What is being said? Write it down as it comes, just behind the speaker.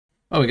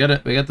Oh, we got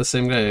it. We got the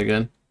same guy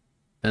again.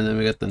 And then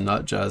we got the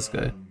not Jazz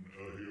guy.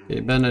 Okay,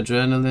 ban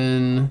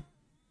Adrenaline.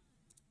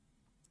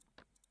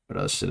 What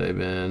else should I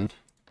ban?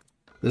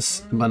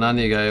 This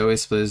Banani guy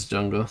always plays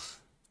jungle.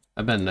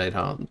 I ban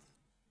Nighthound.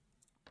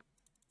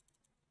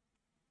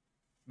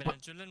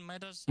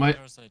 Why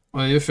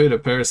are you afraid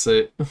of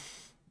Parasite?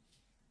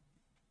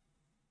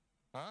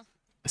 Huh?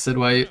 I said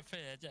why you...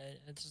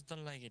 I just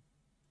don't like it.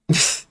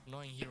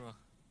 Annoying hero.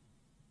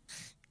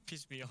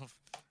 Piss me off.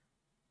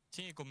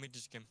 Think you commit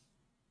this game.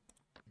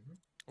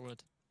 Or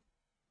what?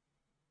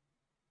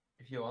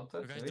 If you want to.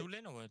 You guys do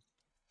lane or what?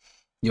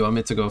 You want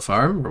me to go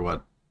farm or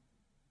what?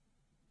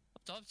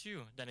 It's up to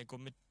you. Then I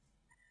commit.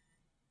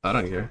 I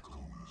don't care.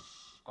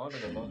 I want to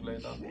go long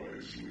lane now.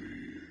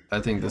 I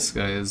think this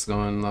guy is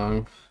going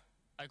long.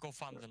 I go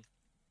farm then.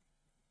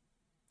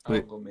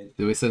 Wait, I'll go mid.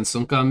 do we send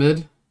Sunka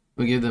mid?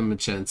 We give them a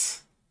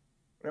chance.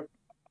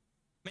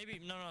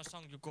 Maybe no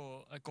song you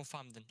go I go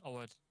farm then or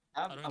what?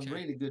 I'm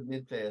really good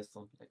mid player,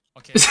 so like.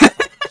 Okay.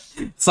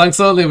 Song's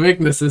only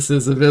weakness is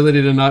his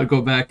ability to not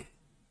go back.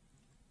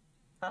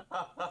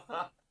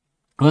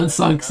 Once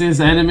Song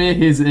sees enemy,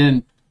 he's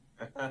in.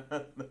 I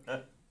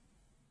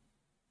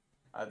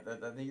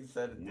think he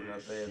said it in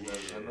that day.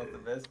 I'm not the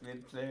best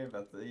mid player,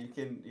 but you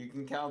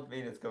can count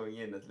minutes going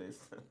in at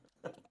least.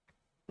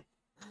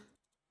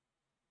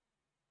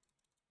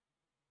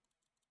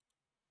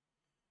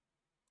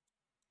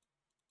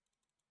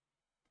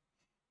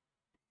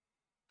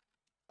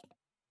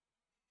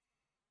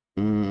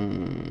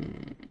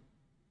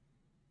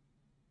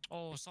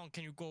 Oh, Song,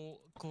 can you go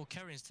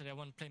carry instead? I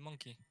want to play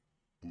monkey.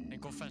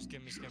 And go fast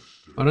game this game.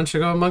 Why don't you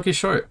go monkey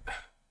short?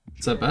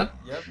 Is that bad?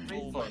 You have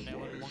free Oh farm. man, I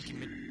want monkey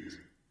mid.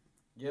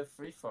 You have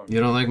free farm. You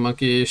don't like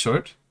monkey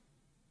short?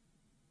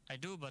 I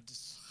do, but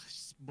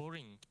it's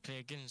boring to play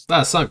against.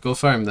 Ah, Song, go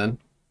farm then.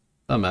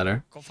 Don't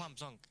matter. Go farm,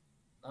 Song.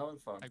 I will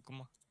farm. I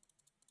come on.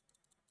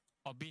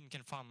 Oh, Bean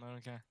can farm, I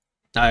don't care.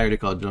 I already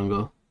called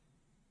jungle.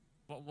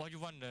 What you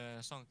want,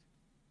 Song?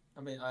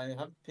 I mean, I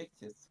haven't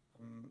picked it.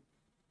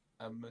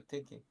 I'm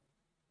thinking.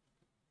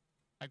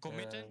 I go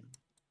mid then?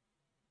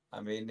 I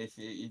mean,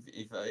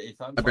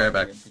 if I'm I'll be right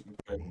back.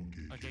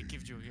 Okay,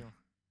 give you here.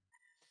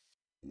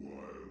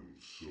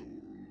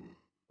 Wildsoul.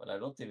 But I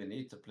don't even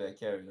need to play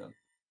carry then.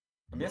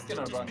 I'm just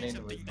gonna Just run make in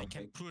something with that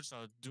can something. push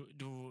or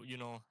do you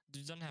know?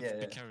 You don't have Yeah, to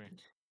be yeah. carry.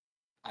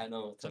 I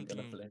know what I'm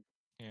gonna Something- play.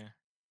 Yeah.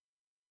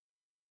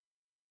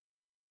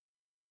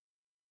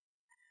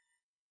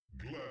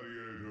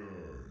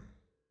 Gladiator.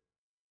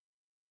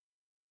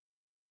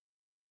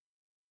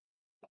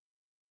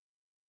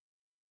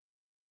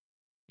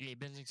 Yeah,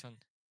 Bensington.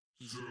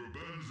 Sir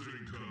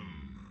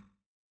Bensington.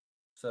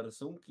 Sir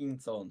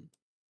Sunkinson.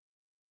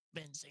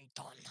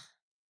 Bensington.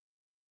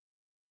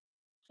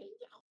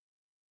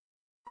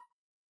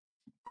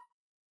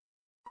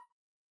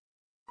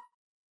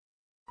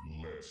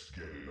 Let's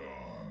get it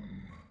on.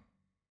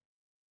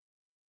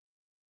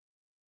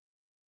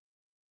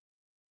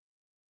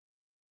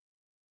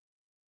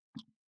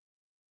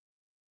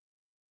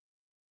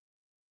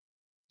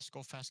 Let's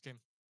go fast game.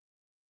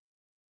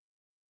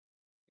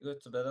 You go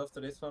to bed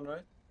after this one,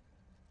 right?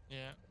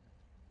 Yeah.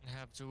 I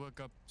have to wake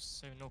up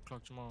 7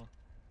 o'clock tomorrow.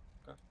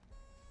 Okay.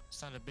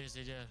 It's not a best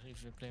idea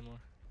if you play more.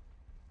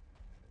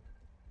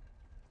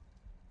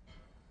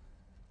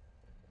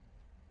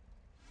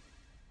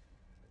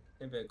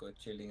 Maybe I go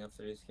chilling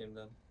after this game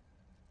then.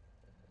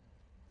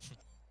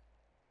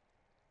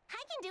 I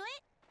can do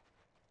it!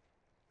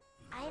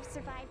 I have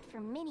survived for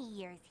many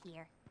years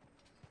here.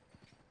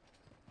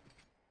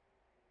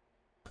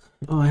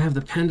 Oh, I have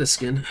the panda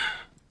skin.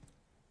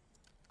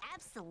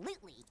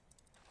 Absolutely.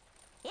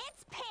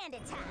 It's panda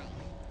time!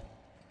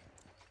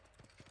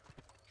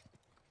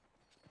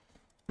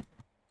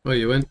 Oh,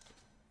 you went?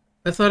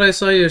 I thought I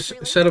saw you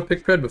Really? shadow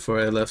pick Pred before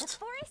I The left.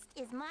 forest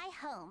is my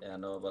home. Yeah,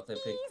 no, but I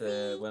picked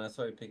when I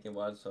saw you picking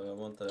Wildsoul, I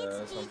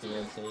wanted something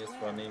else to just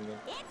run in with.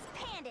 It's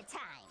panda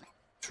time!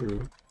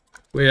 True.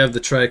 We have the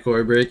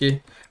Tricore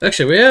Breaky.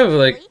 Actually, we have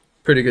like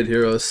pretty good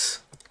heroes,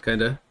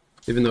 kinda.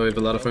 Even though we have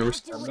a lot of farmers.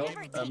 Do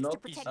whatever it takes to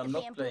protect the I'm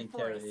not bamboo playing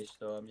forest. carry-ish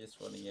though, I'm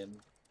just running in.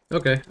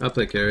 Okay, I'll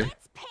play carry.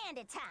 It's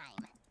panda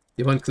time!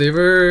 You want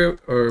Cleaver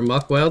or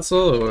Mock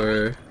Wildsoul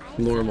or I've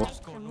normal?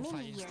 survived for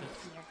many years here.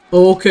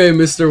 Okay,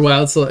 Mr.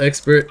 Wildsoul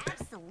expert.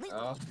 Absolutely.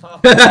 Oh.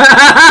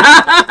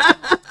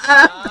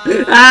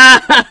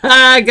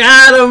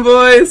 Got him,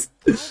 boys!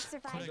 I've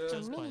survived for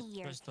Just many by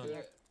years press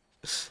here.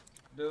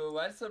 Do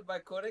Wildsoul by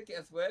Kodak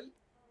as well?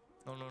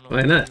 No.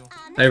 Why not? You.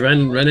 I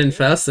run in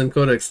fast and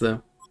Codex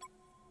though.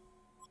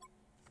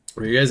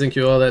 Were you guys in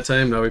queue all that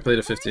time? No, we played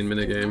a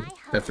 15-minute game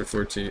after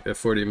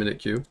 40-minute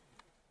queue.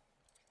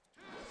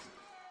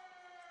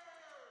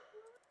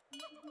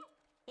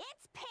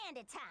 It's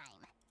panda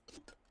time!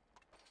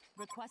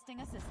 Requesting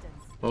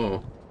assistance.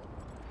 Oh.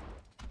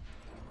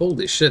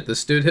 Holy shit,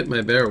 this dude hit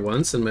my bear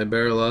once and my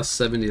bear lost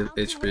 70 I'll do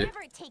HP.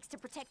 whatever it takes to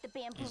protect the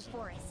bamboo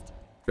forest.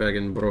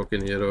 Dragon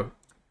broken hero.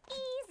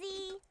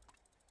 Easy!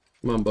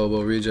 Come on,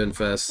 Bobo, regen I've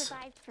fast.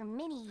 survived for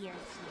many years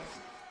here.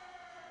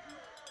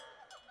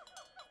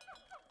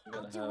 We're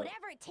I'll gonna do have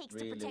whatever it takes to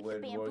really protect the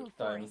weird bamboo work times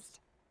forest.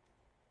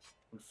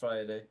 on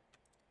Friday.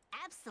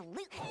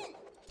 Absolutely.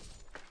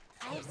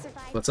 I have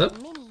survived What's for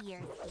up? many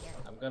years here.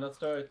 I'm gonna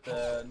start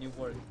new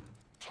work.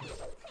 They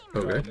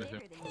might Okay. be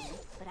bigger than me,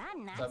 but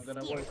I'm not So I'm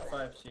gonna scared work of them.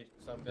 5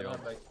 shifts. So I'm gonna Yeah.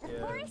 have like The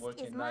forest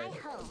working is my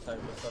night home. time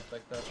and stuff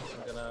like that.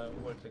 I'm gonna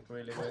work like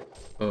really weird.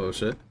 Oh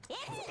shit. It's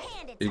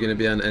panda You're gonna time.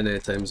 be on NA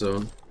time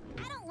zone.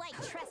 I don't like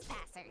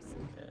trespassers.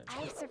 Yeah. I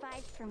have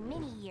survived for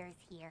many years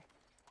here.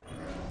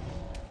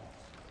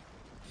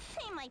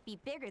 They might be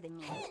bigger than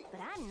me, but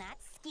I'm not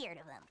scared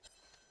of them.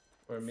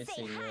 We're Say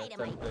missing hi to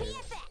my 10 players.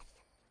 BFF.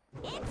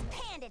 It's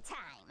panda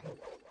time.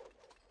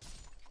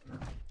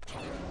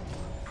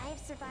 I have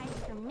survived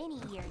for many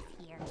years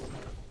here.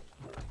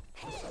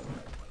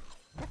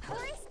 The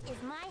forest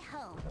is my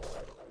home.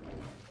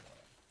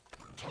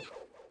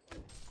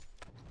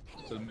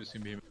 Still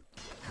missing me.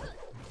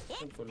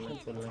 It's Full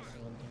panda time.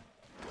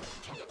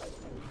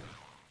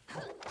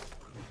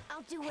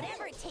 I'll do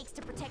whatever it takes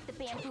to protect the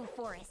bamboo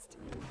forest.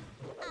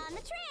 On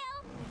the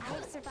trail! I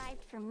have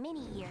survived for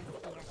many years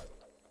here.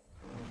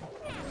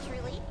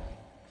 Naturally,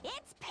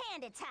 it's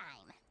panda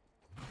time.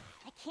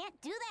 I can't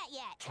do that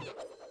yet. You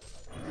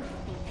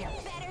think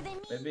you're better than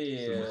me?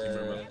 Maybe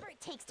Whatever it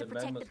takes to the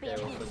protect the mammoth guy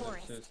bamboo also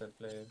forest. did suicide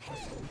player.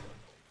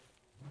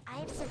 I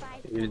have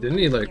survived. You for didn't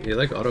many he like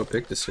years. auto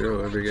pick the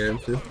zero every game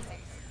too?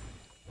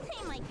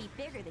 They might be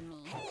bigger than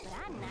me, but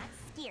I'm not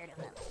scared of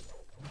them.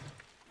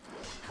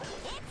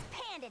 It's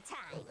panda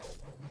time.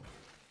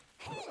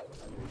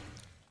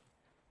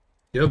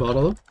 You have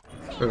bottle them?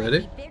 They Already?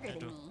 might be bigger I than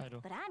do, me, I do.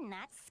 but I'm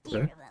not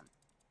scared Okay. of them.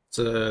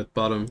 It's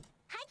bottom.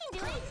 I can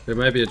do it. There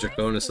might be a Forest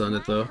Draconis is on my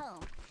it though.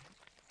 home.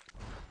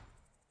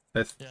 I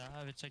Yeah, I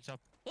have it checked up.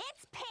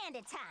 It's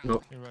panda time.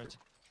 Nope. You're right.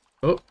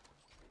 Oh,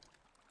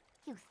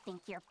 You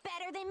think you're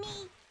better than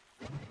me?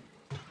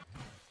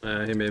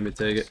 he made me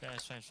take it. Yeah,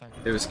 it's fine, it's fine.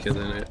 He was I've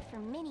killing it. survived for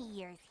many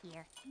years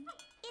here.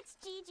 It's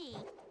GG.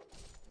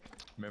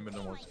 Remember no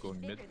They one's might be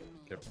going mid. bigger than me,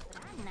 Yep. but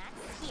I'm not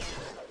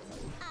scared.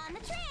 On the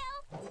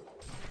trail!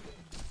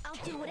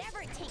 I'll do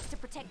whatever it takes to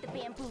protect the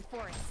bamboo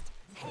forest.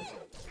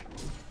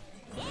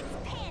 It's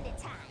panda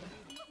time.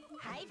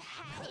 I've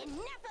had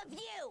enough of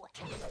you.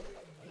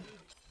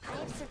 I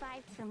have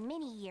survived for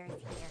many years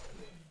here.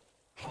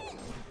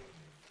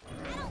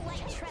 I don't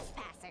like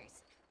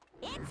trespassers.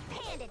 It's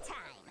panda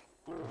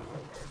time.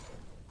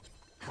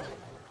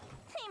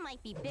 They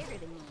might be bigger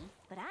than me,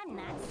 but I'm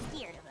not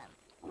scared of them.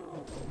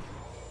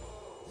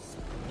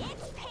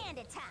 It's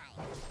panda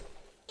time.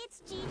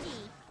 It's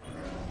GG.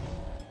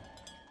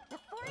 The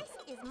forest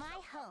is my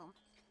home.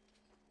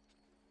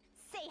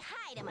 Say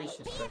hi to my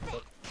Vicious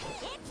BFF.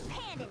 It's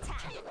panda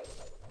time.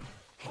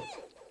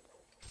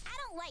 I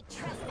don't like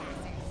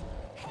trespassers.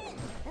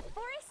 The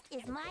forest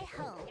is my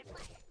home.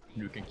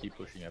 You can keep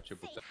pushing up. Say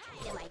Put that.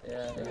 hi to my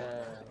Yeah, BFF.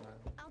 man.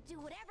 I'll do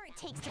whatever it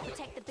takes to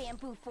protect the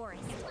bamboo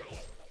forest.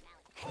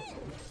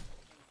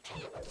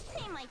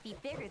 They might be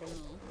bigger than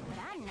me, but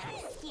I'm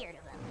not scared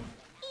of them.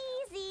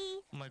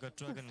 Easy. Oh my god,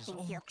 dragon is. Think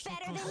Oh, you're so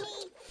better close. than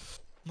me?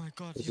 My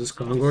god. Is he this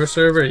was Kongor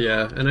server?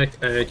 Yeah, and I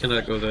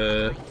cannot go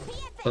the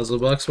Puzzle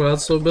Box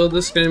Wildsoul build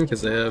this game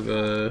because they have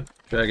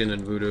Dragon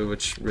and Voodoo,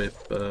 which rape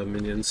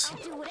minions.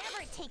 I'll do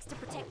whatever it takes to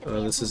protect the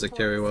This is a bamboo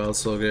carry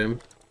forest. Wildsoul game.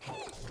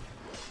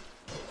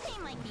 They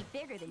might be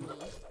bigger than me,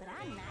 but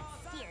I'm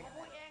not scared of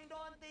them.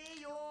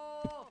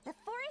 The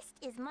forest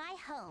is my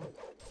home.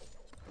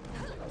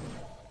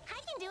 I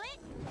can do it.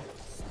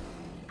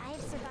 I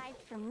have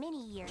survived for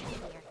many years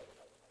here.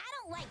 I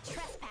don't like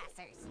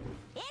trespassers.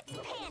 It's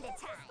panda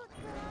time.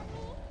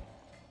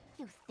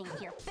 You think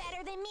you're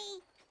better than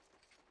me?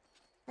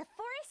 The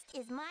forest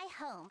is my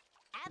home.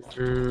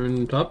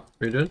 Turn top.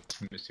 Are you doing?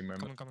 Missing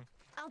mermaid. Coming, coming.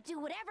 I'll do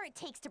whatever it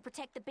takes to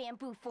protect the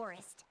bamboo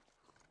forest.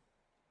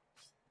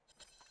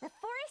 The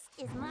forest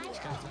is my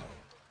home.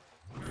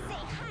 Say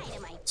hi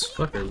to my It's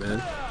fucker, man.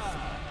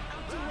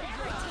 I'll do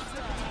whatever it takes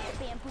to protect the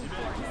bamboo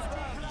forest.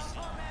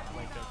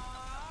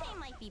 They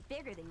might be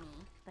bigger than me,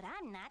 but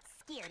I'm not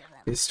scared of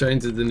them. He's trying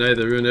to deny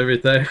the rune every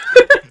time.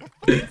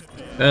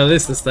 At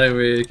least this time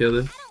we killed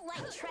him. I don't like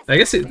trespassers. I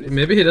guess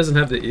maybe he doesn't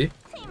have the E.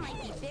 They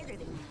might be bigger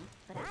than me,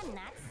 but I'm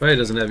not Probably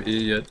doesn't have E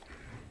yet.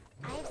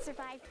 I have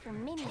survived for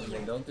many I years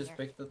mean, don't here.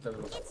 expect that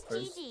level It's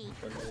first. GG.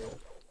 When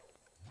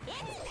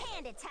It's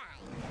panda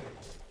time.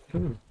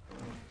 Hmm.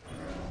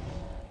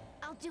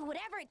 I'll do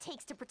whatever it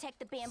takes to protect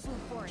the bamboo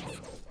forest.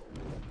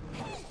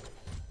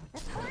 The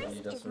he forest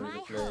is doesn't my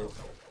really play.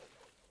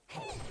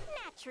 home.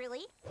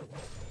 Naturally.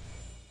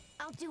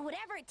 I'll do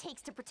whatever it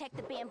takes to protect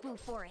the bamboo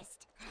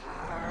forest.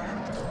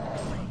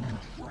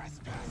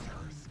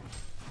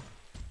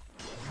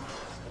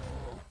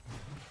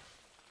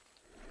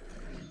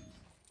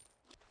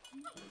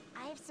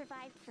 I have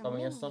survived for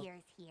Coming many in some.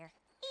 years here.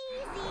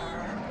 Easy.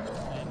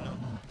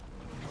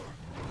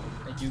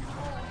 And you.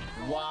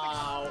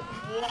 Wow!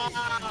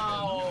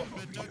 Wow!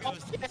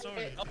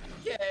 Sorry.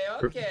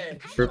 Okay.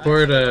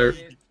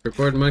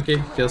 Report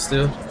monkey, kill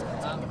steal.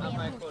 I'm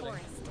my Bamboo calling.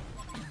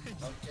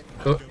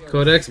 forest.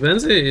 Codex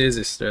Benzi,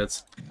 easy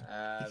strats.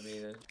 I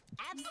mean,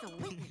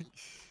 Absolutely.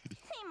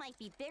 They might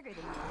be bigger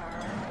than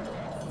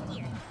you.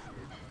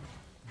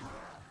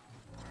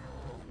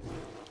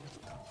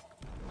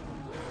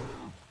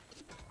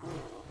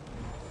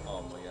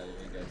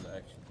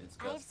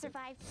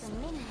 survived for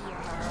many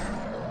years.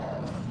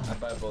 I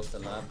buy both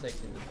and I'm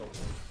taking the top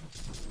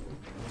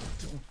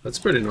one. That's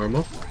pretty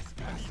normal.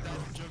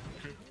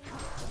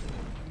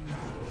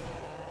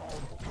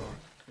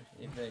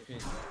 If they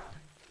increase.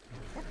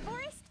 The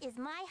forest is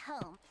my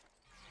home.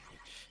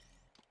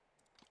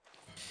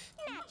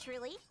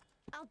 Naturally,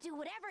 I'll do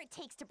whatever it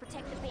takes to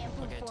protect the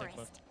bamboo Okay, take forest.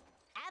 what?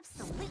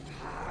 Absolutely.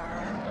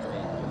 I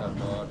mean, you have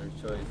no other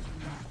choice.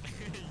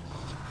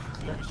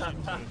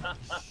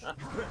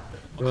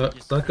 Well,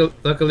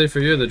 luckily for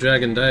you, the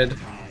dragon died.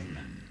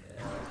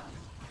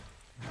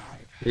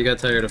 He got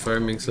tired of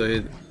farming, so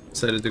he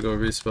decided to go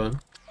respawn.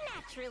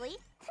 Naturally,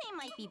 they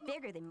might be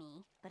bigger than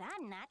me, but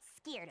I'm not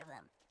scared of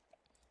them.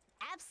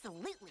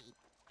 Absolutely.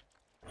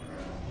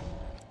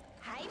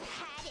 I've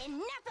had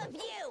enough of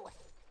you!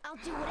 I'll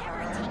do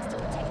whatever it takes to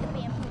protect the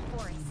bamboo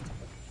forest.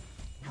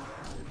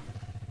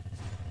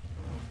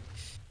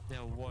 Yeah,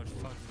 what?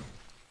 Fuck me.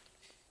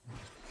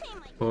 They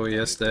might be Oh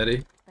yes,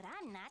 daddy. but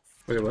I'm not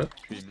Wait, what?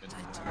 3 minutes.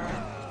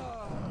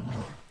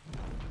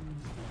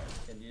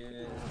 Can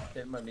you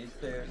tell my mid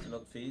player to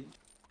not feed?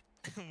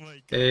 Oh my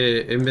god.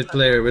 Hey, mid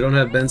player, we don't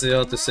have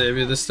Benzial to save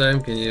you this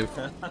time. Can you?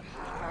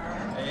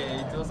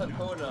 Hey, it was a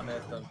corner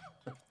nästan.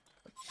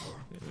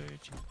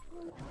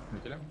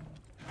 Look at him.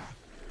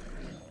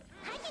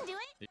 I can do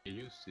it! He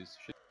used his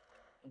shit.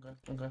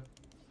 Okay.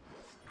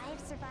 I have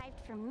survived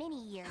for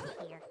many years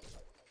here.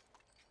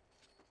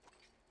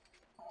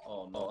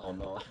 Oh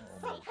no.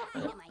 Say hi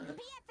to my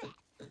BFF!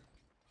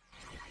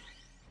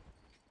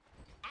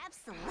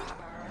 Absolutely.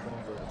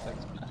 Over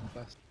attack speed too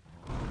fast.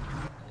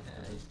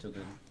 Yeah, he's too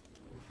good.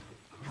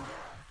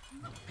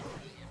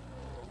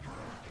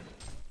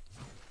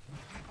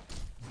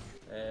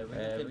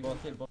 We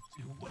kill bot.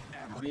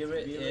 We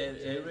ready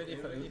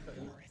for it?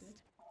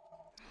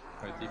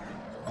 Right, TP.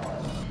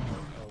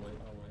 Oh wait.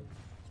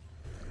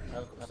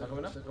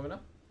 Coming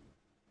up?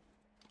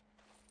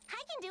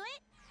 I can do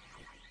it!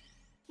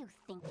 You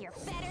think you're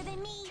better than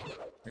me?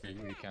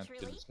 We can't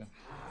kill this guy.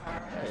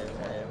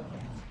 Yeah.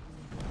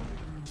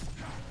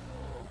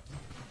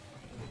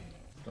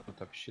 Don't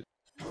type shit.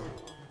 I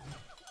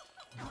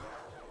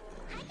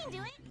can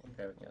do it!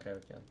 Okay,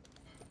 we can.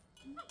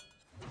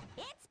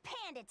 It's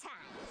panda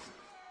time!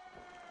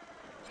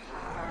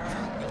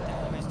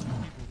 Always two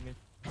people mid.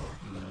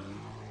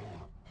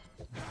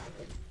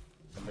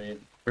 I mean,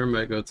 Or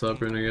might go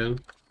top rune again.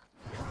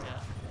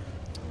 Yeah.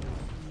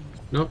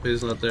 Nope,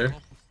 he's not there.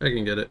 I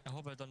can get it. I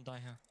hope I don't die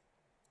here.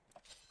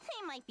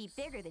 They might be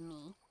bigger than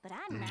me, but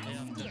I'm not I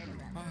am scared of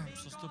them. Ah, I'm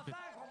so stupid.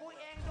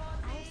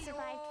 I've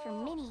survived for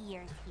many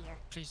years here.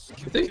 Please,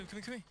 think-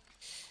 kill me.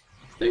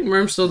 I think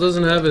Merm still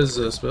doesn't have his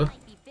spell.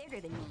 Might be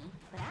bigger than me,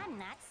 but I'm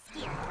not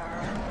scared of them.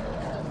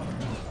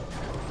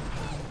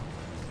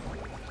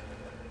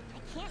 I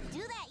can't do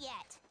that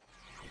yet.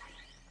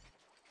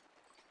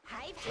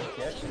 I've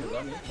had actually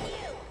run enough of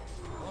you.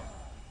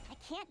 I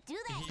can't do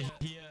that yet.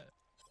 Here.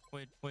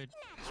 Wait.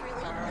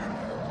 Naturally,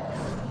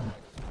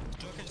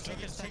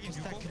 Dragon's taking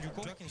stack. Can you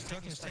go? Dragon's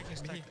taking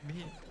stack. Me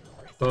here.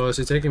 Oh, is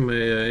he taking my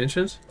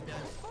ancients? Yeah.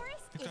 the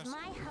forest is Because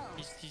my home.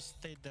 he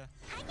stayed there.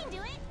 I can do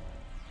it.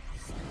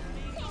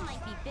 They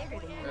might be bigger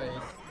than me.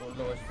 one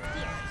lowest. You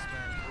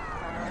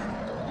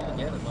didn't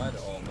get him either.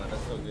 Oh man,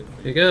 that's so good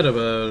for You you. got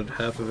about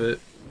half of it.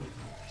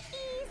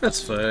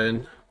 That's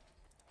fine.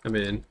 I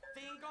mean,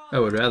 I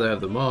would rather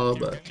have them all,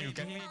 but Can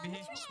you maybe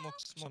smoke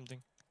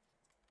something?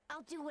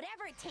 I'll do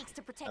whatever it takes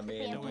to protect I the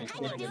mean, bamboo. we I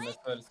kill can do him it. as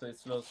well, so it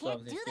slows down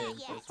Can't his do game, that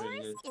so yet. it's really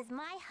good. Forest is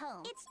my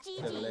home. It's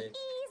GG. Double A.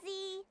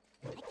 Easy.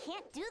 I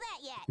can't do that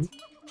yet.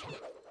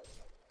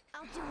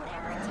 I'll do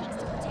whatever it takes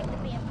to protect the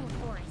bamboo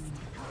forest.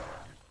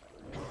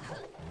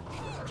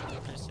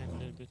 Okay, save a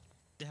little bit.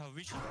 They have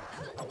vision.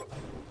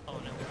 Oh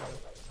no.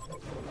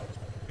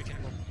 We can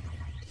go.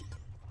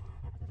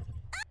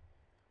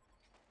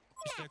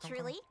 Is there a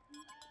Naturally.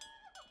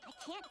 I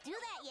can't do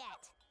that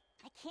yet.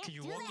 I can't Can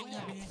you do walk that in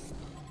yet. maybe?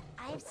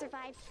 I have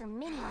survived for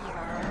many years.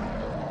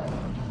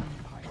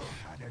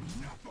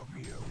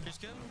 Please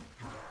kill.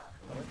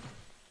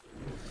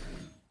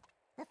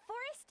 The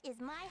forest is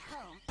my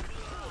home.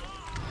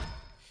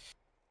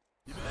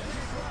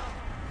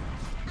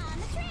 On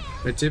the trail.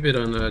 I TP'd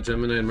on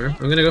Gemini and Merm.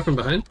 I'm gonna go from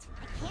behind.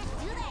 I can't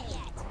do that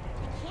yet.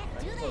 I can't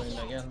do Go that in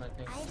yet. again, I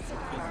think. I have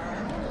survived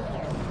for many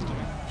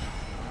years.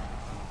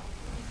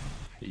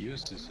 He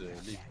used his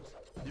leap.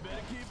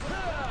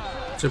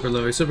 Super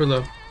low, he's super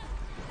low.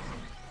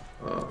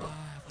 Ah, I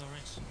have no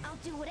range. I'll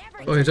do whatever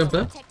it Oh, he takes jumped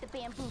to up? protect the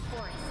bamboo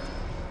forest.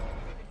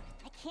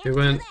 I can't He do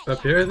went that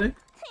up yet. here, I think.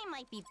 They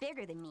might be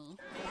bigger than me,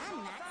 but I'm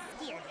not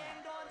scared of them.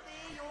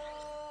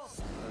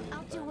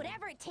 I'll do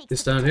whatever it takes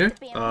He's to down protect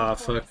here? the bamboo Ah,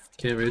 fuck. forest.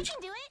 Can't I reach.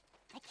 can do it.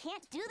 I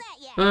can't do that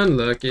yet.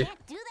 Unlucky.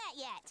 Can't do that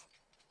yet.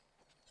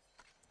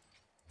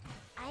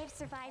 I have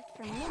survived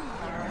for many years.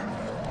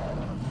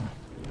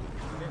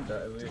 Didn't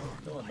die,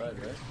 no one died,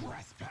 right?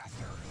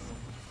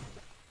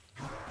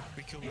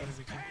 We kill whatever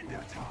we can.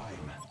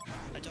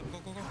 I jump, go.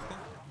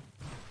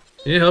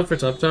 Any help for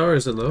top tower?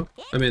 Is it low?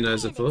 I mean,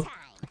 is it Panda full? time.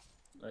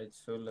 No, it's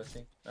full, I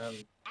think.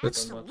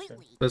 Let's- don't much,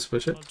 Absolutely. Let's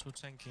push it. All too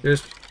tanky.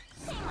 Here's.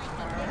 They might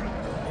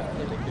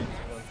be bigger than me, Kill it.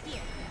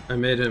 I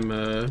made him.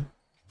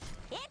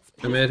 It's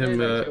I made him.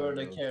 You're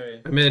the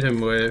carry. I made him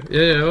wave.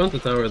 Yeah, yeah. I want the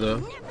tower though.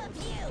 enough of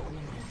you.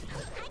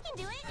 I can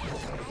do it. I've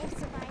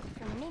survived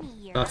for many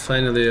years. Ah,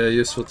 finally a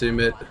useful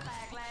teammate. Can't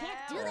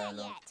do that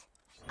yet.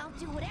 I'll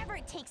do whatever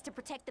it takes to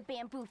protect the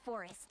bamboo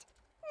forest.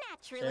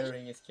 Naturally.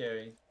 Sharing is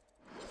caring.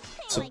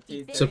 They might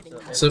be Sup- bigger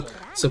than me, sup- but I'm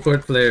not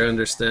support player scared.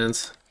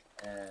 understands.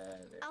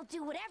 I'll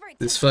do whatever it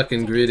This takes to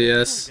fucking protect the greedy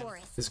bamboo ass.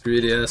 forest. This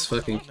greedy ass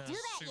fucking Can't do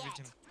that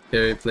yet.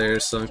 carry player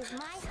sunk. Is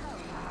my home.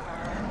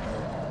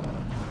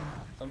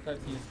 Sometimes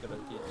he's gonna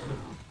teach.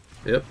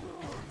 Yep.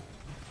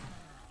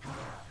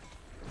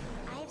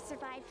 I have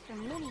survived for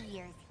many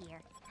years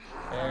here.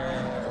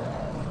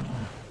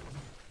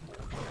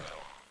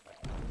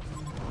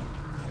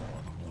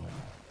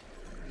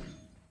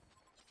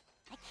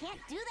 I can't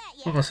do that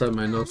yet. I must have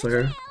my On notes the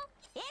here. trail,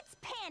 it's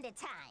panda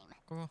time.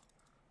 Go.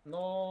 No,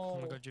 Oh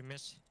my god, you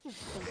miss. You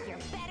think you're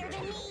better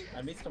than me?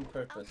 I missed on I'll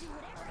purpose. do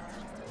whatever it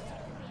takes to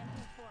protect the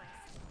bamboo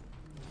forest.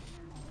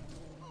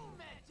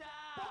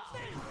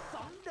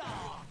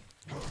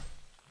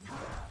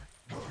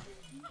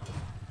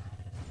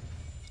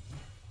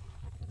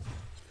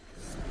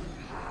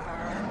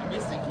 I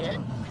missed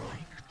again?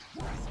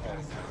 Oh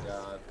my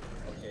god.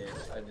 Okay,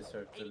 I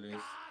deserve to lose.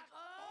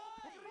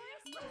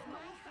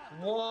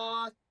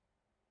 What?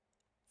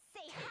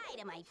 Say hi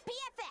to my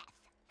BFF.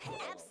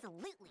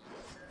 Absolutely.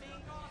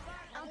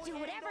 I'll do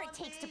whatever it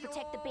takes to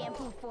protect the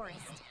bamboo forest.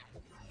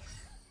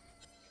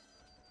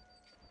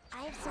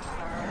 I have survived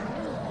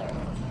for many years.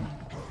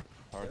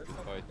 Hard to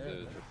fight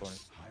the point.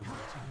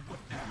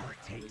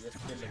 We just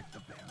kill him.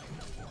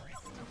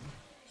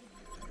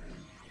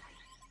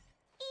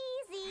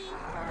 Easy.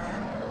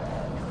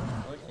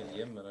 Okay,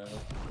 men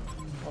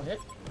oh, hit.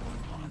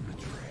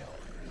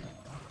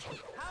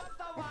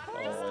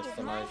 Oh, it's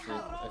so nice. I saw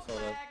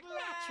that.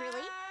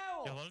 Naturally.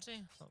 You have ulti?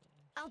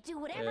 I'll do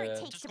whatever it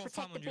takes Just to go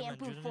protect farm the on you, man.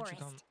 bamboo You don't need to forest.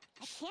 come.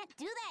 I can't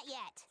do that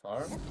yet.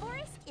 Farm? The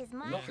forest is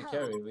my Not the home.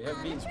 carry, we have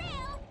On been. the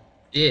trail,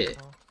 Yeah.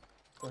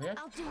 Go here.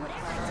 I'll do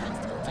whatever it takes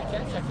to protect catch, the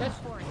I bamboo catch.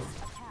 forest.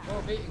 Go,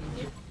 big.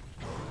 Keep.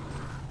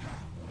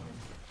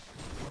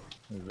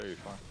 Very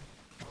far.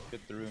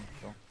 Get the room,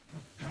 so.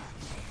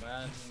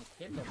 Man,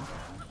 kill him.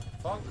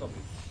 Fuck him.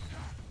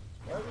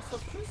 Why are we so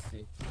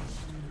pussy?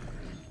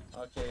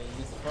 Okay,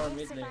 he's far I've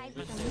mid lane. survived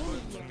Good for shit. many For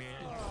years me,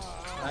 here.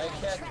 I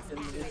can't, and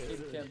this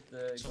kid can't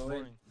so go in.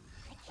 boring.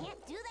 I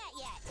can't do that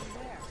yet.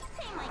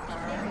 They might be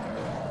bigger.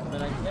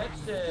 But I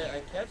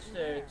catch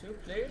two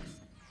players,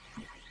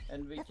 and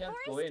we The can't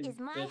go forest in. is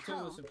my The two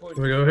home. support.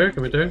 Can we go here?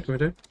 Can we turn? Can we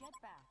turn? Get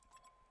back.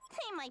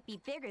 They might be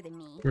bigger than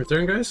me. Can we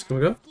turn, guys? Can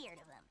we go? Scared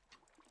of them.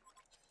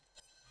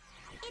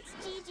 It's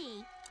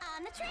GG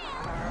on the trail.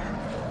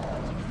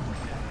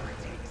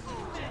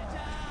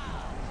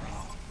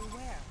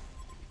 Beware.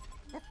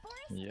 The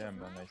forest Yeah, is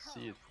man, my I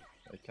see it.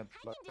 I can't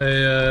fly.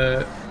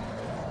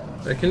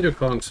 I can do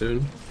Kong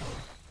soon.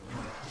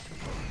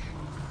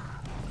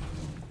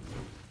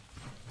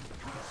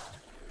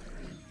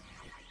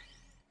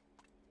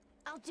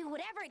 I'll do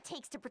whatever it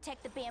takes to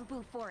protect the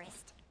bamboo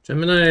forest.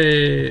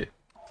 Gemini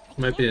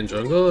might be in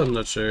jungle. I'm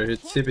not sure. He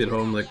TP'd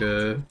home like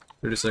 30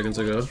 seconds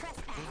ago. I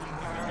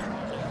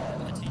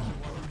think you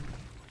won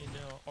in the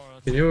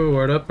or Can you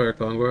ward up our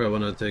Kong war? I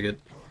want to take it.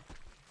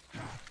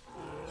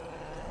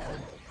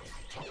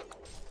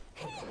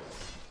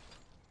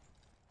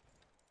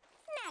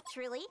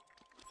 Naturally,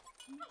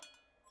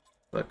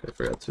 Fuck, I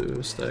forgot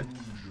to stack.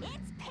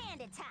 it's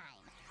panda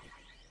time.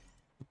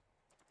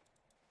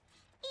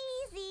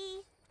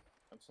 Easy.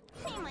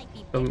 They might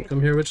be bigger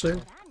Come here, which lane?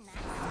 but I'm not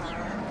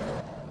scared.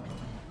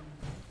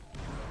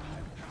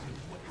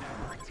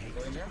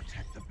 Go in there.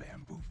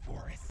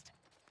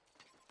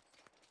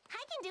 I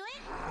can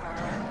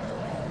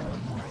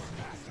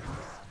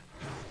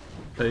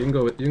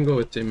do it. You can go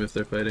with team if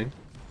they're fighting.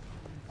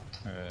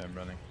 I'm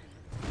running.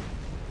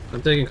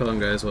 I'm taking Kong,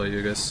 guys, while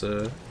you guys.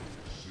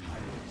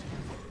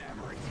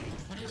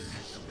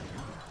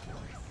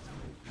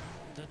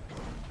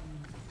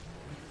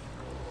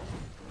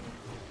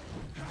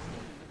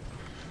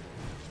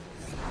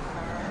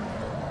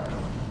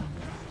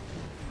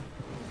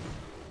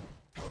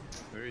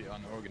 Very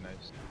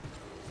unorganized.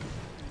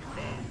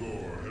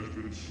 Bangor has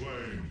been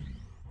slain.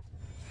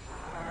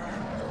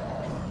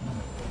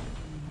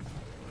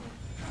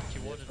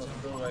 you wanted Not to.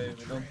 sure why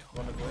we don't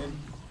want to go in.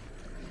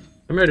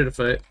 I'm ready to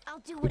fight. I'll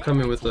do I'm whatever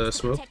coming it with takes to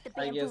smoke. protect the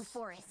I bamboo guess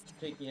forest.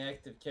 taking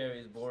active carry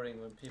is boring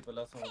when people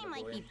doesn't They want to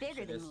might go be in.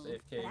 bigger than Just me,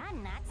 AFK. but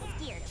I'm not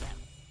scared of them.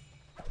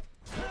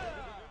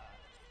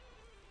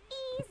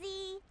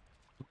 Easy.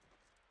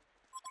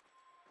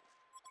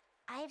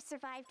 I have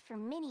survived for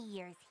many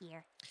years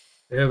here.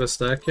 I have a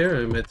stack here.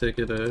 I might take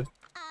it. On the trail.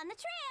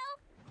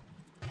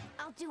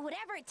 I'll do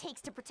whatever it takes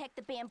to protect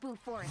the bamboo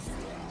forest.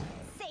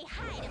 Say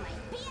hi to my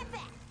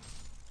BFF.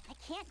 I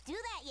can't do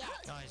that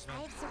yet. Nice, I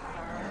man. have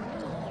survived for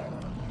many years.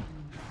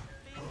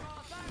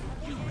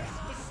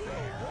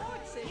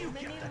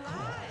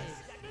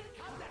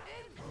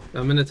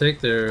 I'm gonna take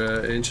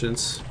their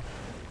ancients.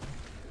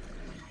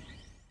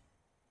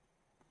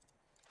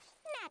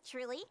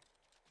 Naturally.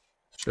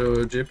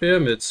 So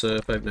GPM, it's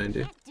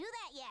 590. Can't do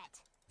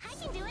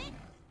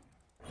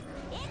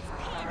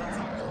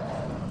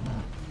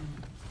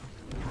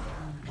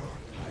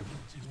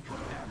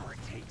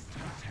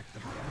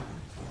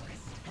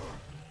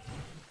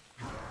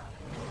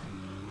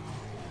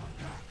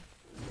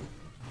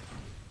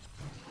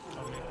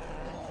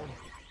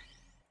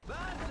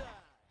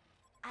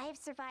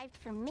survived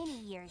for many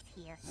years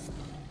here.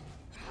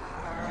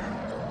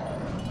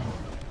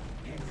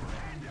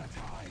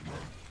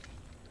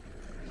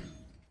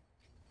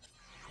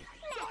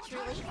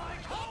 Naturally, it's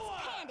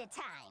panda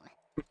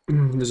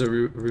time. There's a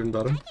rune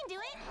bottom. I can do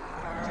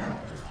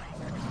it.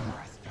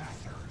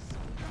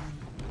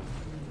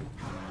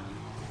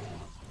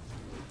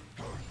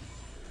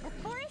 The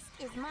forest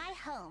is my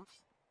home.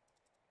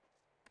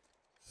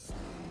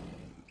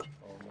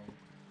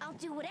 I'll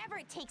do whatever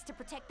it takes to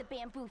protect the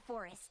bamboo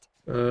forest.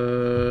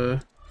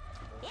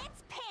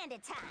 It's panda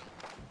time.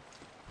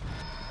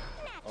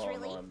 Oh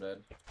Naturally. no, I'm dead.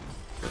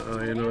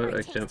 Oh, you know what?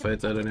 I can't fight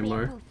that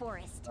anymore. Bamboo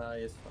forest.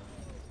 It's fine.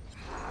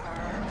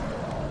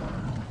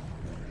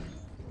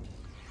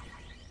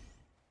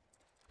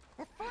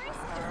 The forest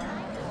is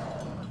my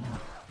home.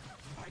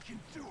 I can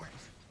do it.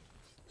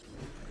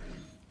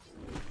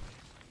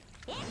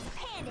 It's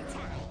panda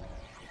time.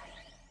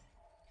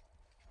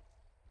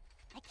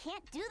 I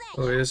can't do that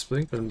Oh, yet. yes,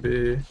 blink on B.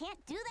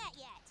 Can't do that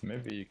yet.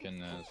 Maybe you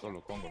can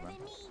solo combo, man.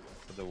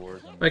 With the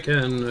ward and I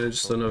can, I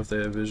just don't know if they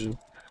have vision.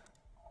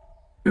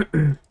 I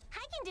can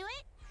do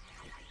it.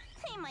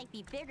 They might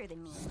be bigger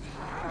than me.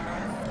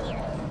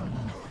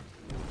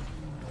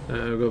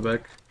 I'll go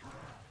back.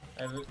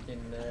 I looked in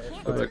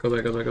Go back, go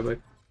back, go back, go back.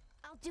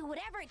 I'll do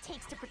whatever it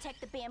takes to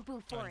protect the bamboo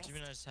Man, forest. you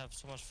guys have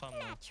so much fun, man.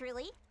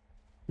 Naturally.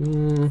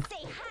 Mm,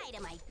 Say hi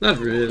to my not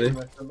really.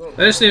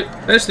 I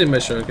just need my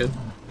Shrunken.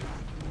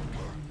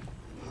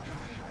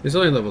 He's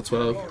only level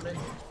 12.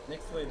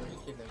 Next wave we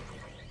kill him.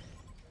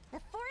 The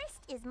forest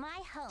is my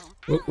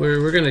home.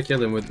 We're gonna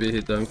kill him with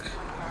Beheat Dunk.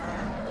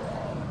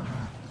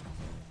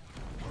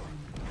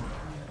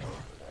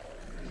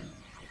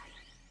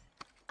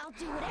 I'll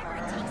do whatever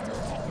it takes to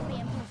protect the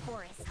bamboo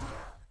forest.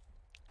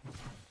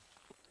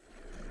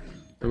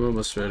 I'm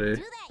almost ready.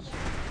 Do that yet.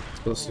 It's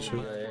close to shoot.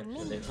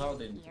 Actually, how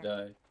did you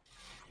die?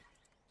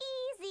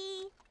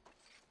 Easy.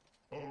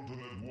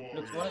 Ultimate warrior.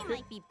 Looks They one hit.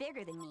 might be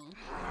bigger than me.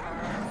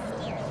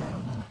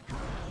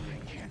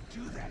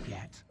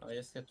 Ja,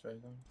 jag ska try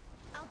them.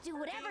 I'll do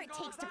whatever it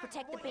takes to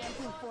protect the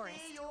bamboo forest.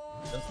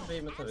 Doesn't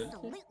be with ability.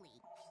 Absolutely.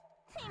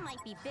 They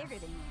might be bigger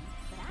than me,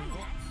 but I'm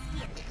not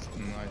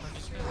scared.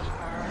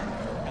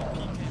 nice.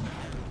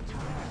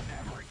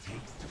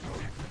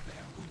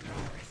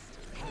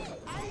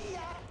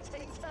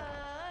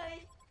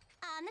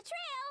 On the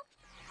trail.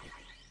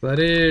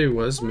 Glady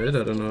was mid,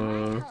 I don't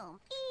know. Home.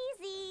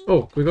 Easy.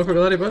 Oh, can we go for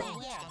Glady bot?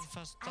 Yeah. Stand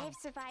fast, I stand. have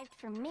survived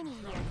for many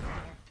years here.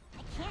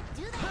 I can't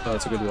do that. Oh,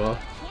 that's a good wall.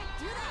 Can't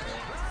do that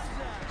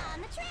yet.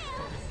 On the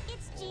trail.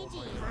 It's GG.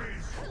 I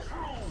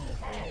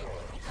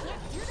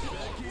can't do that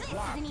yet.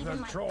 This isn't even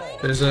my final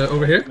There's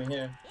over here. Come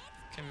here.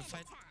 Can we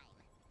fight? time.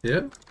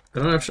 Yeah.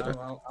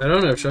 I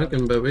don't have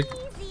Shrunken, but we. Easy.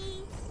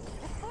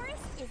 The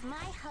forest is my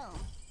home.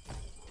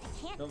 I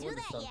can't Don't do worry,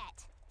 that son. yet.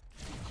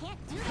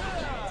 Can't do that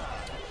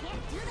yet.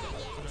 Can't do that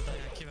yet. Gonna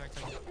die, keep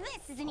acting.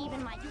 This isn't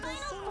even my final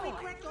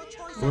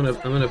I'm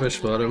form. gonna push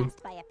bottom.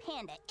 Harassed by a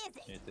panda, is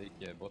Can it?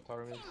 you take bot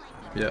harvest?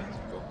 Yeah.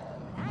 Go.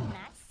 I'm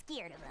not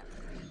scared of them.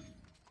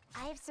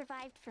 I have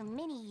survived for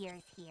many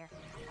years here.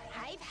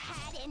 I've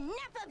had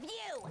enough of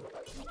you.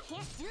 I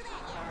can't do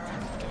that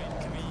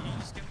yet. Can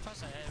we skip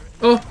fast?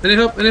 Oh, any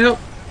help? Any help?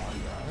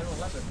 I don't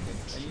have it.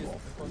 I used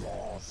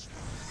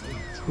it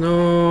before.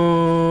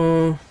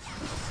 No.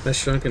 My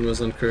Shrunken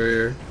was on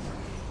courier.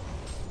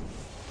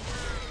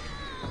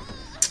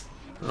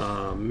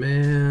 Oh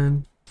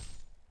man.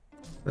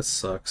 That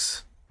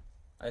sucks.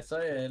 I saw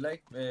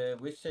like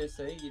which I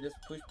say you just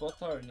push bot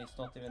tower and it's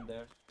not even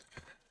there.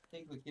 I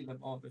think we killed them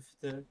all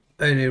before.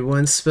 I need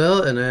one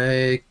spell and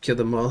I killed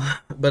them all.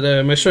 But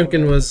my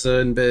Shrunken was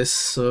in base,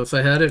 so if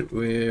I had it,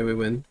 we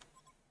win.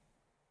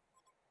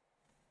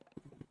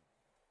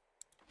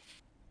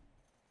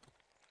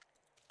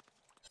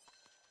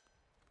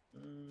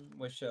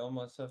 Wish I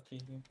almost have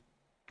TP.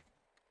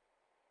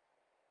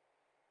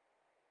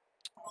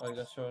 I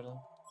got short on.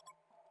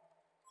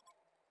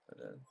 But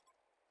then.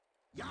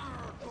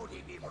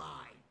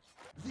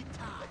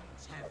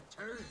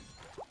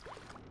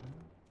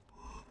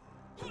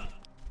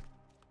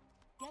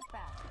 Get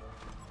back.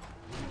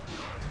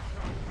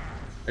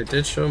 I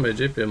did show my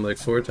GPM like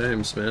 4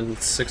 times, man.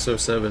 It's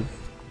 607.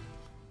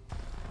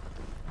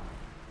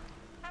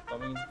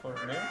 Coming for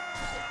me.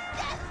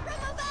 Death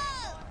from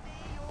above!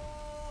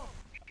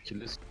 Kill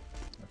this.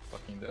 I'm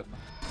fucking dead now.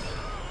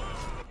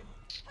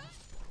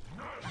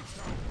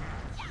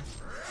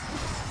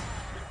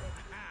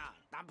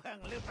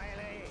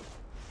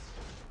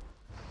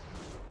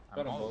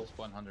 Got I'm 'em almost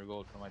 100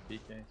 gold for my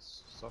PK.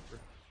 Suffer.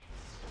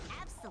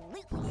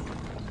 Absolutely.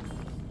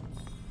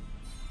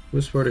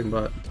 Who's sporting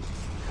bot?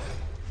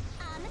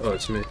 On the Oh,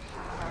 it's me.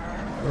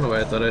 I don't know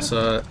why I thought I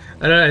saw.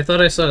 I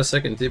thought I saw a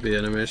second TP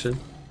animation.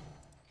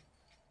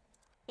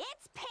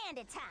 It's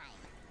panda time.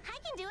 I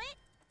can do it.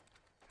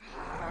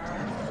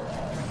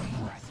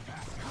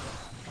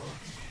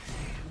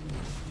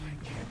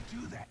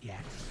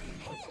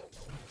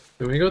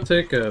 Can we go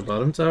take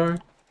bottom tower?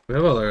 We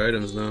have all our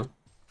items now.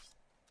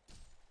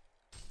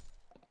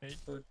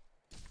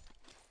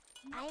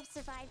 I have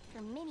survived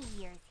for many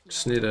years here.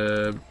 Just need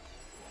a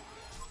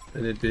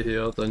I need be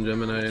healed on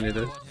Gemini any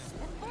day. Ward here.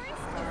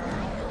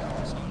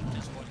 Someone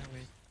please ward here,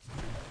 wait.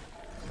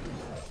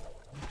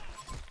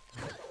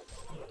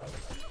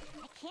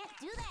 I can't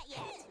do that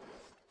yet.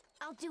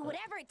 I'll do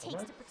whatever it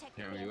takes to protect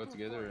the Can we go bamboo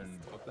together forest.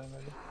 and top lane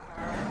maybe?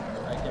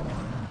 I can.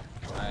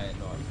 I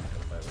know.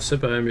 Sit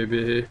behind me,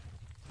 be he.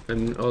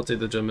 And ulti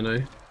the Gemini.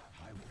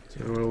 So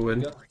we'll I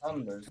win. got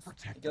thunders. I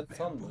got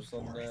thunders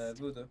on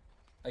Voodoo.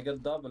 I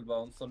got double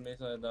bounce on me,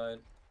 so I died.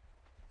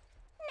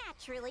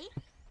 Naturally.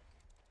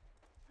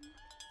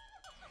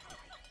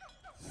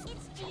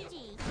 It's GG.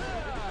 The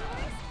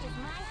forest is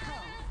my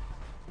home.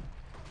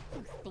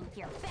 You think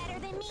you're better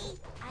than me?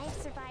 I have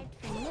survived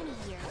for many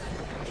years.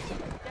 I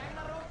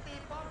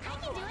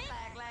can do it.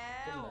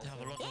 They have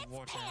a lot of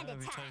ward here.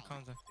 We try to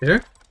counter.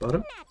 Here?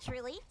 Bottom?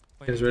 Naturally.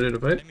 Wait, You guys ready to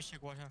fight? let me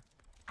check ward here.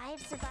 I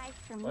have survived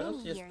for Why many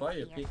don't you years buy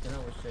your here. peak and I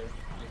will share? You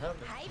have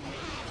it. I've had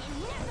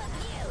enough of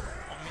you.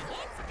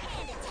 It's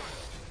panda time.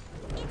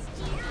 It's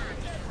GG.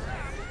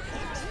 I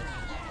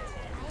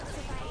have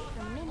survived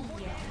for many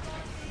years.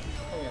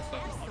 Oh yes, Oh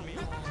Absolutely.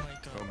 my god.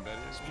 Oh,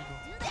 better. Speaker.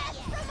 Do that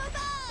yet.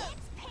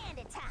 It's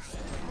panda time.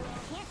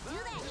 Can't do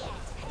that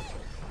yet.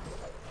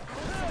 I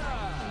have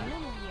survived for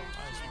many years.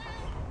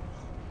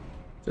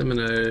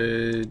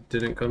 Gemini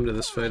didn't come to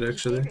this They fight might be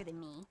actually. bigger than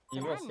me, He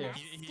but was I'm here. not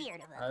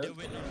scared of them. I They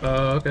win.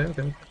 Oh, okay,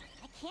 okay.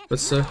 I can't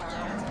Let's, do that yet.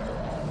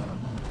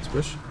 Let's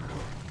push.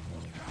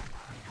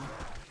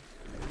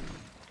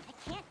 I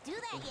can't do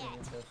that yet.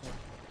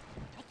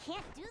 I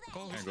can't do that Go,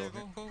 yet. go, go,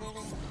 go, go, go.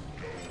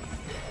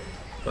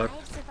 I Fuck.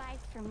 have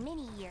survived for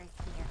many years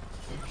here.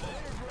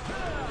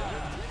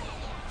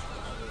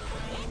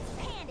 It's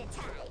panda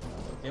time.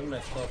 Give me a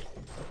stop.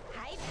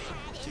 I've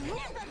had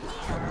enough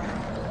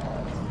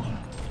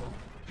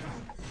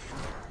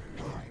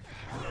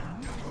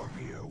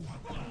of you.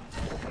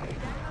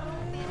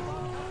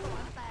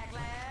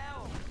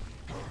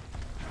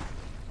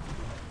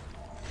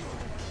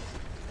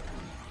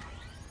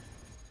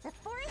 The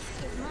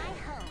forest is my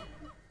home.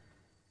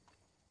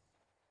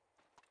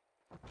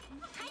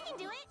 I can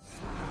do it.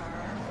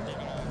 They're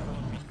gonna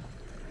hold me.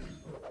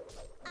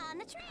 On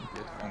the trail.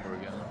 Get stronger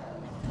again.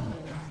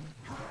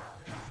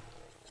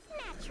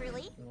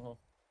 Naturally. No.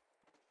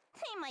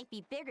 They might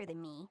be bigger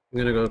than me. I'm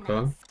gonna go I'm not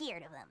Kong.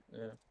 scared of them.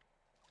 Yeah.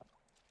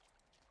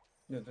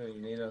 You don't really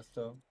need us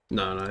though.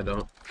 No, I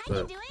don't. I can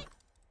But do it.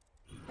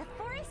 The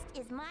forest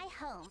is my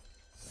home.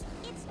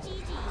 It's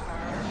GG.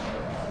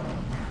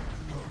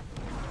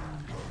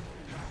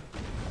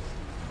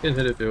 you can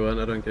hit if you want,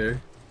 I don't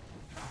care.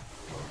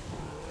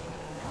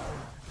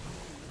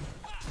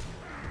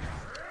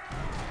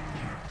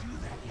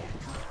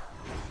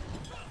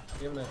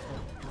 Give me a stop.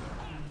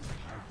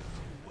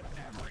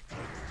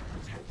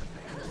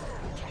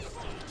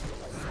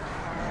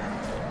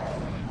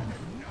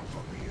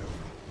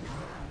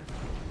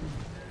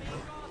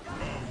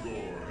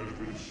 Mongor has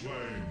been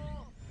slain.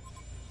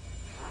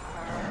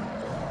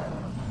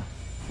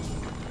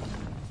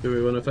 Do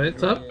we want to fight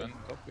top? Yeah. And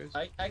top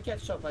guys. I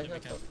catch up, I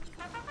catch up.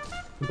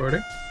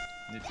 Boarding?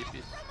 Need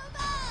TPs.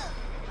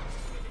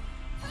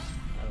 I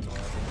don't know.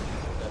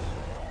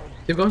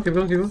 Keep going, keep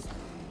going, keep going.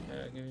 Yeah,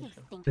 give me You a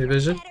shot. think Hey, you're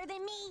Vision? better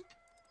than me?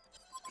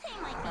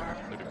 They might be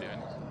bigger Look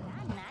behind us.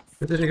 I'm not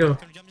Where did he go?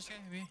 Can we jump this guy?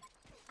 Wait.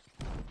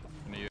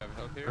 Can you have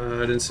help here? I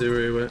didn't see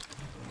where he went.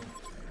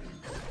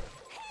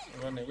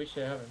 Ronnie, wish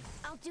I have him.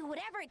 I'll do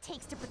whatever it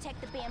takes to protect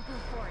the bamboo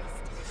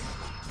forest.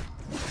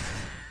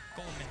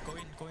 Go on, man. Go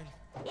in, go in.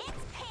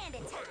 It's panda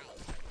time.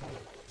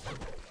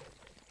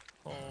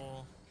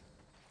 Oh.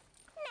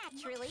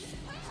 Naturally. This is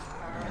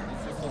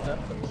what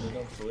happens when you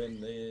don't go in.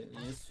 You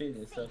just feed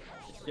yourself.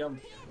 Just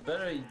jump.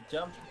 Better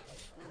jump.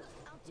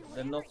 I'll do Then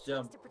whatever not it takes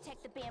jump. to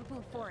protect the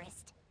bamboo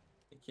forest.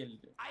 They kill you.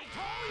 The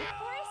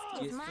forest is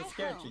He's my too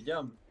scared to home.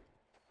 jump.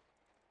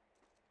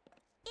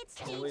 It's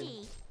Go in.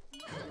 GG.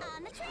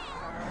 On the trail.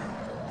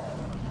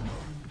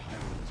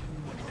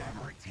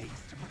 Whatever it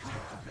takes to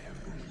protect the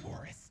bamboo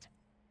forest.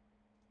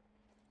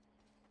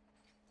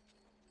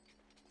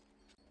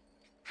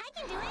 I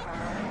can do it.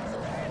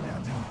 Panda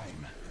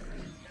time.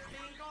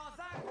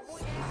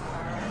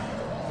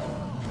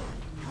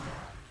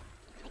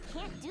 I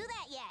can't do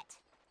that yet.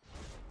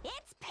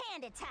 It's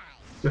panda time.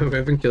 We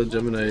haven't killed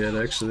Gemini yet,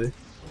 actually.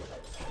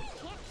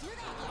 Can't do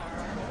that yet.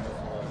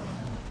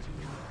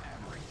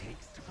 Whatever it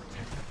takes to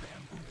protect the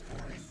bamboo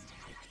forest.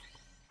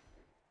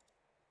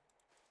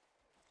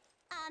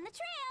 On the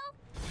trail.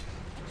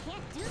 I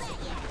can't do that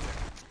yet.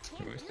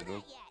 Can't Where's do the that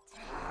dog? yet.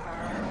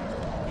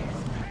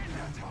 It's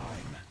panda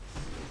time.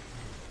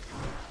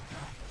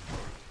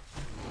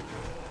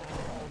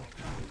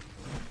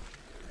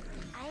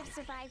 I have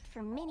survived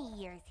for many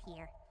years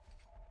here.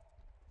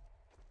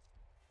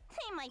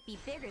 They might be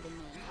bigger than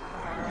me.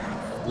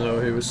 No,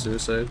 he was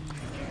suicide.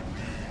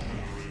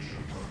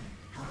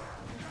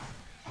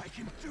 I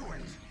can do it.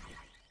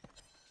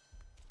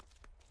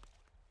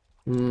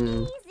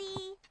 Hmm.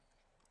 Easy.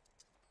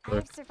 I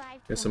Look, have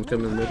survived guess for I'm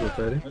coming many mid with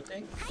Eddie.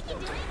 Okay. I can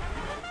do it.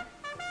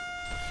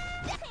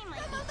 They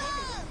might be bigger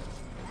than me,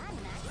 but I'm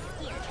not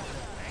scared. I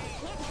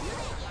can't do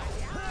that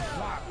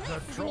yet.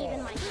 This isn't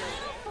even my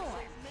favorite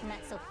form. I'm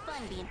not so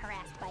fun being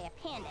harassed by a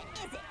panda,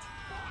 is it?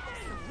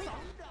 Absolutely.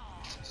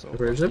 So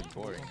Where is it?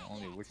 boring.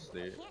 Only which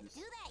they Can't is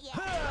do that yet.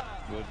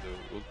 good. The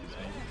ulti's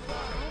main.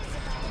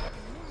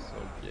 So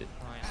good.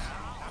 Nice.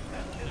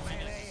 The thing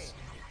is,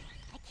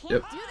 I can't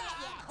Yep. do that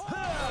yet.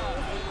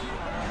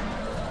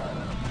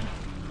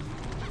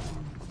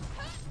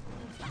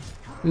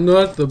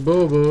 Not the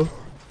Bobo.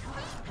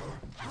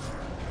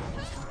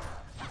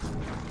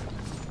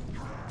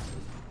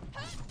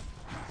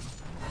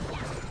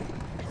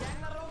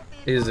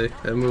 Easy.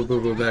 I move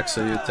Bobo back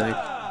so you tank.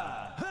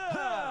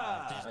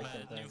 this is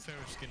my new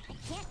favorite skin.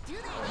 Can't do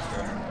that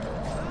yet.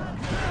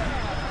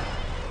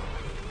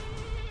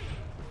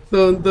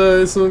 Don't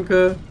die,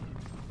 Sunka. I'm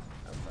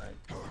fine.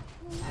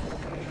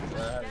 I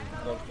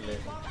haven't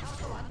calculated.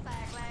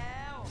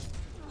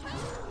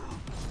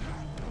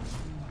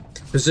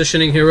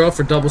 Positioning hero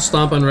for double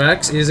stomp on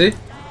racks. Easy.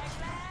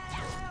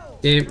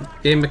 Game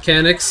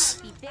mechanics.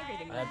 Be bigger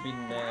than I have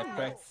been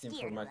practicing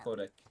for my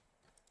codec.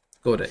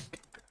 Godek.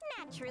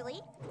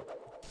 Naturally.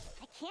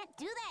 I can't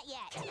do that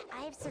yet.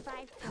 I have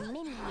survived for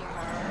many years.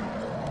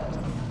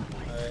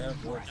 I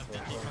have worked for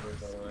Conquer,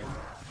 by the way.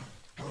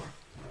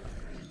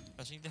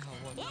 I think they have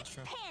one It's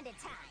extra. panda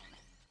time.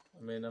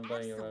 I mean, I'm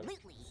buying a web.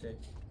 Absolutely. See?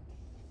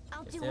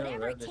 I'll If do they have a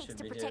whatever web, it they takes should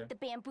to be protect here. the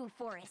bamboo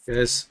forest.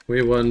 Guys,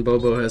 we won.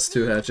 Bobo has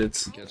 2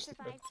 hatchets. I have Yes.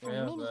 survived for We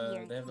have, many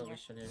years they have no here.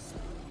 vision here.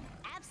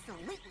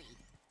 Absolutely.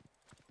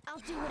 I'll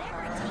do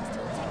whatever it takes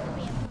to protect the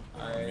bamboo.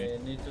 I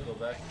need to go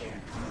back to.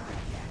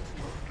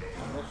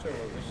 I'm not sure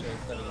what vision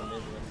is telling me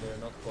when they're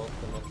not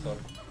both or not top.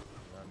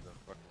 Random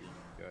fucking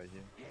guy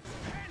here.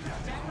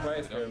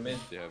 Surprised They they're don't mid.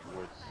 think they have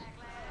wards.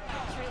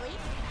 Naturally,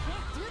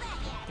 can't do that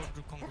yet. Go to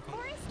The Congo.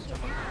 forest is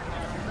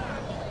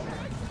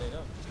They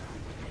don't.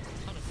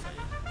 How the fuck?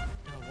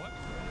 Yeah, what?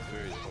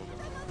 Where is Hogan?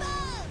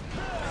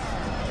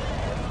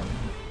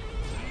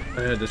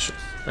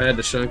 I had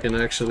the Shunkin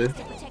actually. to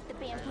protect the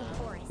bamboo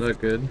forest. Not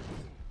good.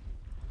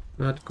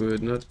 Not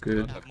good, not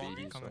good. Have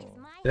Monkey so- coming. Is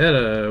my They had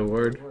a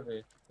ward. Word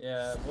is-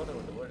 Yeah,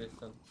 whatever the word is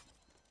then.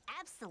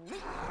 absolutely.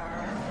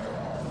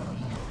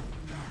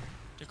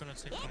 They're gonna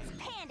take It's Congo.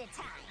 panda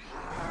time.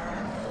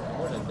 The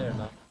word is there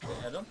now.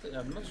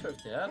 I'm not sure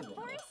if they have The one.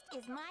 forest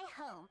is my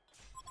home.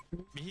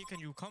 Mihi, can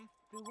you come?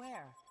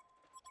 Beware.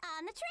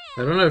 On the I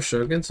trail. don't have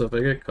Shogun, so if I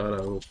get caught,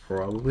 I will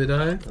probably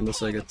die.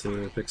 Unless I get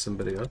to pick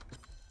somebody up.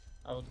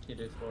 I would kill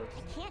it for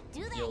Can't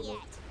do that YOLO.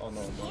 yet. Oh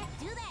no, no. Can't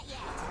do that yet.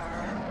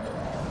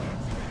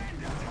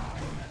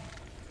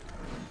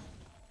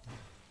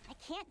 I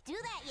can't do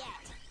that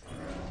yet. I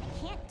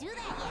can't do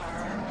that yet.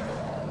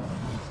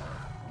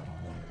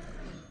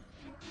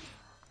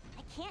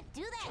 I can't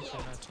do that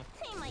yet.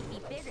 They might be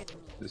bigger than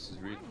me. This is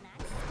real. I'm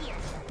not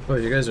scared. Oh,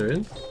 you guys are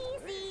in? Easy.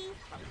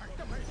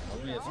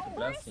 Only as The a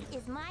blasting.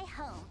 forest is my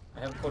home. I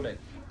have codec.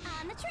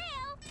 On the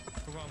trail.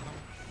 Go on, come.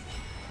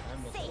 I'm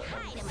Say also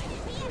hi to my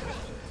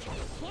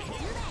BFF. Can't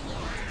do that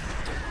yet.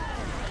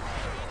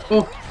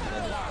 Oh,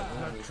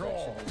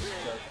 Control.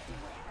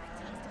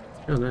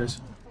 oh nice.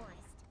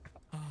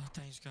 Oh,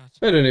 thanks God.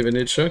 I didn't even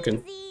need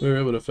Shunkin. We were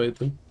able to fight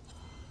them.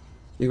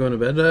 You going to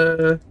bed,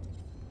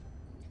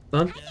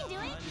 Don? I can do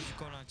I it. need to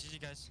go now. GG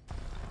guys.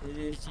 It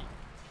is. GG.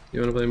 You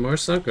want to play more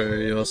Sunk, or are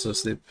you also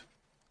asleep?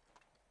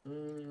 Oh,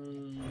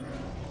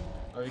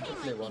 we can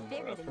play one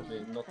more. I'm probably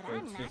not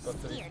going to sleep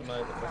after this one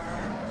either.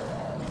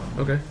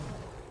 Okay.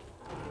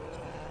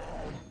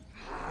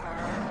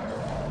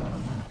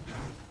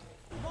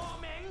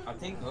 I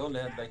think we only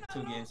had like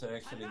 2 games I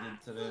actually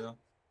did today though.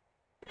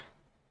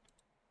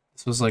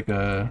 This was like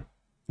a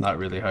not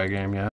really high game, yeah.